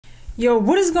Yo,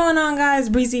 what is going on, guys?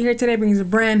 Breezy here. Today brings a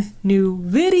brand new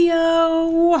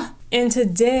video. And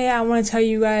today I want to tell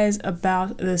you guys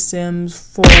about The Sims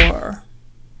 4.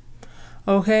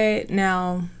 Okay,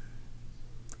 now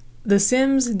The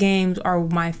Sims games are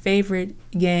my favorite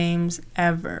games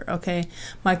ever, okay?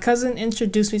 My cousin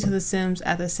introduced me to The Sims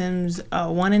at The Sims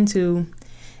 1 and 2.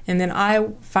 And then I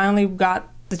finally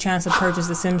got the chance to purchase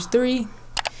The Sims 3.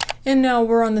 And now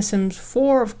we're on The Sims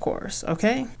 4, of course,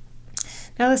 okay?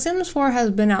 Now, The Sims 4 has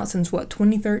been out since, what,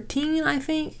 2013, I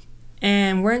think?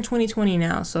 And we're in 2020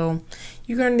 now, so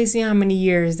you can already see how many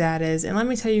years that is. And let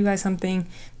me tell you guys something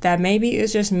that maybe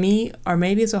it's just me, or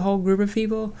maybe it's a whole group of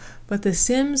people, but The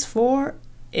Sims 4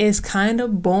 is kind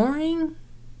of boring.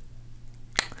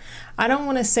 I don't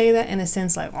want to say that in a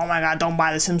sense like, oh my god, don't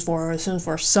buy The Sims 4, or The Sims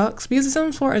 4 sucks, because The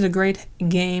Sims 4 is a great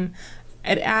game.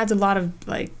 It adds a lot of,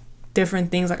 like,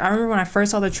 different things. Like, I remember when I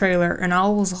first saw the trailer and I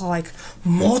was like,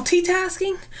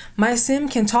 multitasking? My sim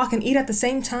can talk and eat at the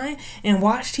same time and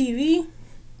watch TV?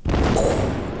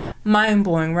 Mind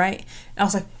blowing, right? I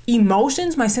was like,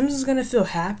 emotions? My Sims is gonna feel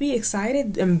happy,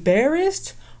 excited,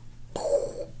 embarrassed?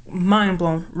 Mind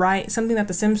blown, right? Something that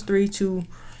The Sims 3, 2,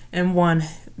 and 1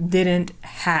 didn't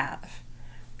have,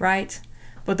 right?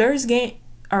 But there's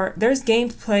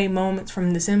gameplay moments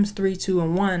from The Sims 3, 2,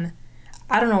 and 1.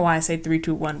 I don't know why I say 3,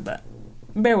 2, 1, but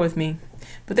bear with me.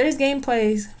 But there's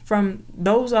gameplays from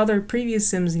those other previous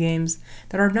Sims games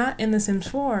that are not in The Sims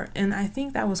 4, and I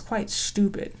think that was quite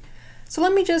stupid. So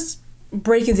let me just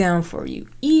break it down for you.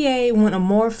 EA went a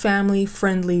more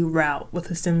family-friendly route with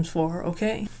The Sims 4,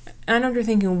 okay? I know you're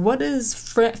thinking, what does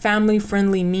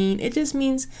family-friendly mean? It just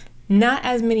means not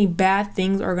as many bad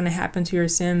things are going to happen to your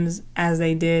Sims as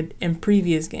they did in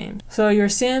previous games. So your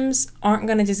Sims aren't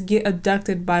going to just get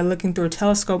abducted by looking through a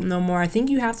telescope no more. I think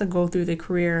you have to go through the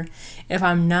career, if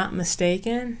I'm not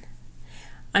mistaken.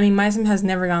 I mean, my Sim has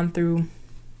never gotten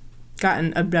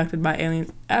abducted by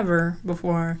aliens ever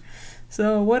before.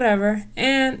 So whatever.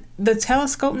 And the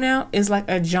telescope now is like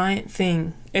a giant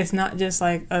thing. It's not just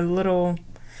like a little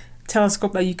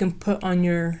telescope that you can put on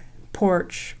your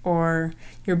porch or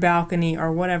your balcony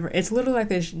or whatever. It's literally like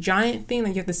this giant thing that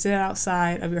you have to sit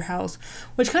outside of your house,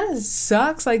 which kind of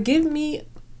sucks. Like, give me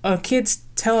a kid's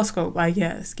telescope, I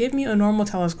guess. Give me a normal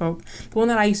telescope, the one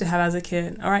that I used to have as a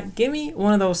kid. All right, give me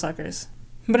one of those suckers.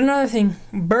 But another thing,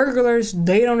 burglars,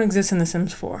 they don't exist in The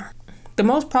Sims 4. The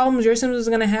most problems your Sims is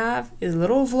gonna have is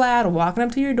little Vlad walking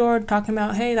up to your door talking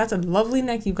about, hey, that's a lovely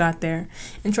neck you got there.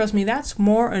 And trust me, that's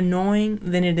more annoying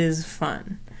than it is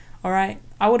fun. All right,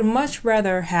 I would much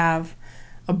rather have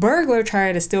a burglar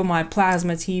try to steal my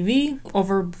plasma TV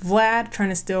over Vlad trying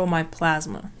to steal my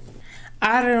plasma.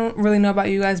 I don't really know about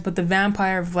you guys, but the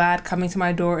vampire Vlad coming to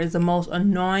my door is the most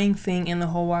annoying thing in the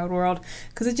whole wide world,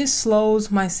 because it just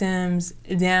slows my Sims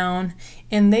down.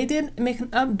 And they did make an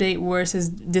update where it says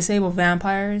disable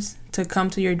vampires to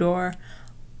come to your door.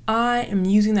 I am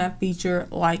using that feature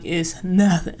like it's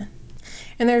nothing.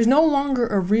 And there's no longer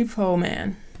a repo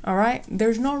man. All right,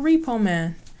 there's no repo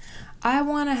man. I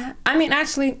mean,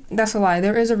 actually, that's a lie.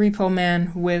 There is a repo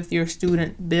man with your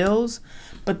student bills,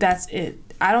 but that's it.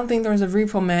 I don't think there's a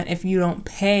repo man if you don't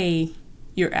pay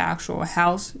your actual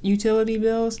house utility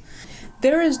bills.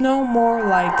 There is no more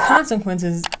like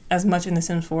consequences as much in The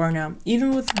Sims 4 now.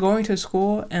 Even with going to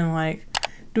school and like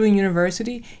doing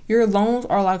university, your loans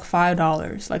are like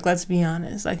 $5. Like, let's be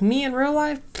honest. Like, me in real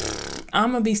life,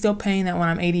 I'm gonna be still paying that when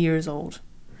I'm 80 years old.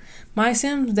 My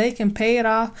Sims, they can pay it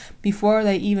off before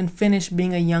they even finish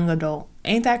being a young adult.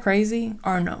 Ain't that crazy,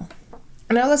 or no?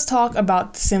 Now let's talk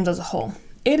about The Sims as a whole.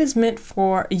 It is meant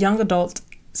for young adult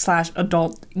 /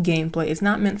 adult gameplay. It's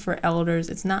not meant for elders.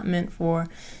 It's not meant for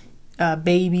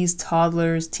babies,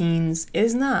 toddlers, teens.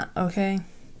 It's not, okay?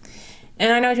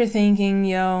 And I know what you're thinking,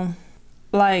 yo.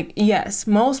 Like, yes,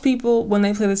 most people, when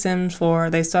they play The Sims 4,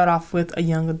 they start off with a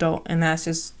young adult, and that's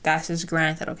just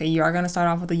granted, okay? You are going to start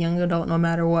off with a young adult no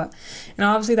matter what. And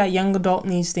obviously that young adult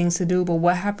needs things to do, but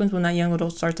what happens when that young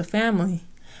adult starts a family?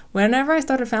 Whenever I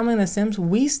start a family in The Sims,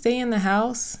 we stay in the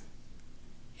house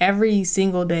every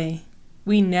single day.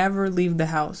 We never leave the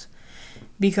house,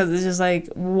 because it's just like,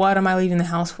 what am I leaving the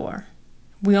house for?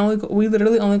 We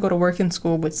literally only go to work and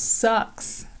school, which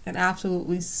sucks. It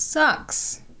absolutely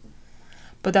sucks.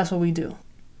 But that's what we do.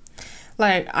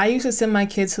 Like, I used to send my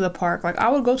kids to the park. Like, I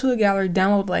would go to the gallery,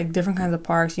 download like different kinds of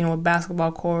parks, you know, with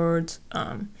basketball courts,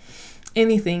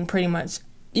 anything pretty much.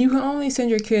 You can only send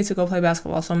your kids to go play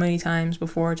basketball so many times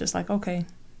before just like, okay,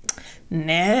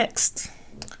 next.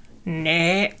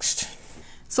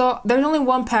 So there's only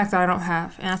one pack that I don't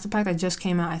have, and that's the pack that just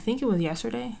came out. I think it was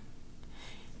yesterday.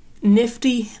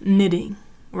 Nifty Knitting.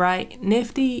 right?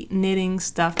 Nifty knitting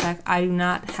stuff pack. I do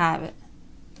not have it.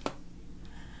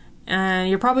 And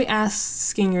you're probably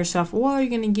asking yourself, well, are you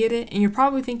going to get it? And you're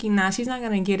probably thinking, nah, she's not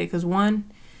going to get it because, one,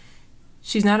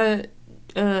 she's not a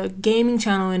gaming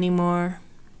channel anymore.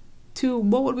 Two,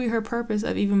 what would be her purpose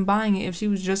of even buying it if she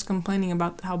was just complaining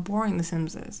about how boring The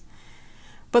Sims is?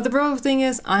 But the real thing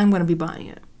is, I'm going to be buying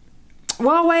it.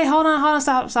 Well, wait, hold on,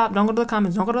 stop. Don't go to the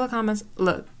comments. Don't go to the comments.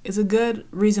 Look, it's a good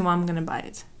reason why I'm going to buy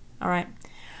it. All right.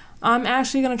 I'm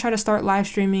actually going to try to start live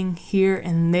streaming here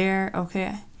and there,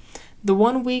 okay? The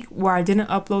 1 week where I didn't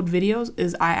upload videos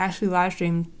is I actually live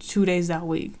streamed 2 days that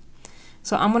week.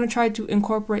 So I'm going to try to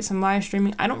incorporate some live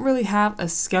streaming. I don't really have a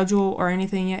schedule or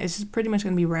anything yet. It's just pretty much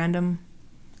going to be random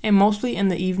and mostly in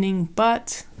the evening.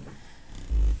 But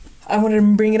I wanted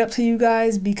to bring it up to you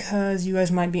guys because you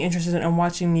guys might be interested in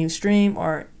watching me stream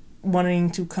or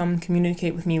wanting to come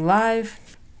communicate with me live.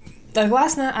 Like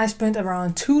last night, I spent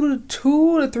around 2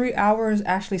 to 3 hours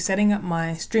actually setting up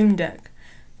my stream deck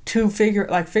to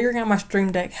figuring out my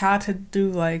stream deck, how to do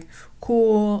like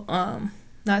cool,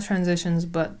 not transitions,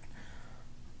 but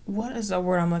what is the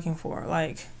word I'm looking for?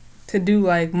 Like to do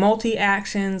like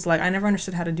multi-actions. Like I never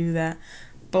understood how to do that.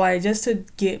 But like just to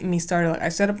get me started, like I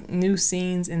set up new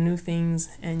scenes and new things,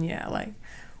 and yeah, like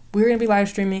we're gonna be live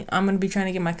streaming. I'm gonna be trying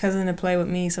to get my cousin to play with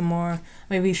me some more.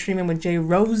 Maybe streaming with J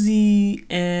Rosie,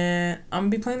 and I'm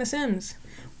gonna be playing The Sims.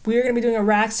 We're gonna be doing a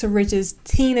Rags to Riches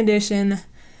Teen Edition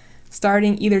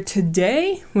starting either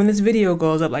today when this video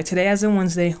goes up, like today as in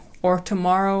Wednesday, or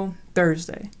tomorrow,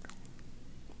 Thursday.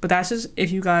 But that's just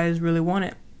if you guys really want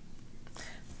it.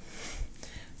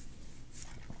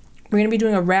 We're going to be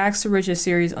doing a Rags to Riches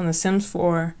series on The Sims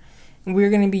 4. And we're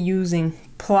going to be using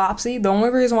Plopsy. The only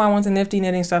reason why I want the Nifty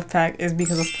Knitting Stuff Pack is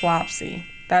because of Plopsy.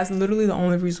 That's literally the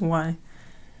only reason why.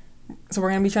 So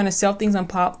we're going to be trying to sell things on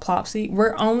Plopsy.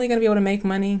 We're only going to be able to make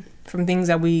money from things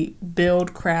that we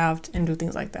build, craft, and do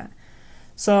things like that.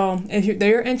 So if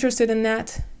you're interested in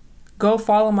that, go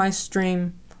follow my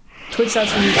stream.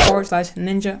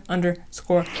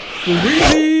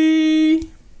 Twitch.tv/ninja_Breezy.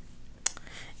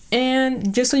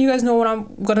 And just so you guys know when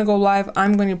I'm gonna go live,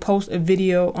 I'm going to post a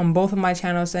video on both of my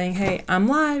channels saying, hey, I'm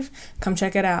live, come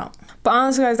check it out. But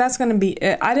honestly guys, that's gonna be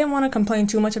it. I didn't want to complain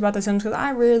too much about The Sims because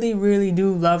I really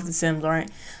do love The Sims, alright?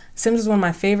 Sims is one of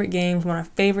my favorite games, one of my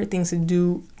favorite things to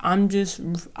do.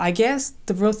 I guess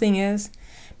the real thing is,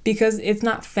 because it's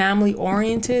not family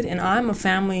oriented, and I'm a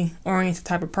family oriented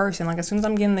type of person. Like as soon as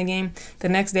I'm getting the game, the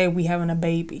next day we having a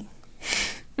baby.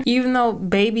 Even though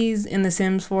babies in The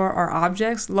Sims 4 are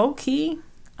objects, low key,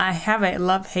 I have a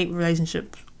love-hate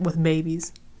relationship with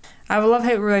babies. I have a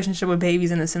love-hate relationship with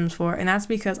babies in The Sims 4, and that's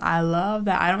because I love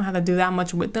that I don't have to do that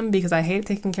much with them because I hate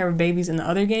taking care of babies in the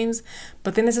other games.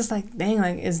 But then it's just like, dang,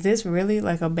 like, is this really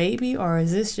like a baby, or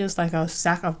is this just like a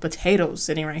sack of potatoes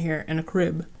sitting right here in a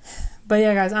crib? But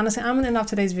yeah, guys, honestly, I'm gonna end off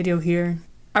today's video here.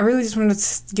 I really just wanted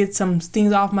to get some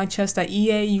things off my chest that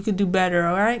EA, you could do better,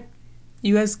 alright?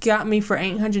 You guys got me for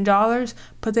 $800.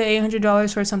 Put the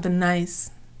 $800 for something nice.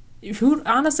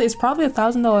 Honestly, it's probably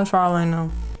 $1,000 for all I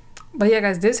know. But yeah,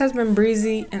 guys, this has been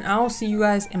Breezy, and I will see you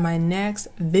guys in my next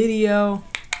video.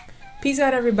 Peace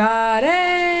out,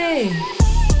 everybody.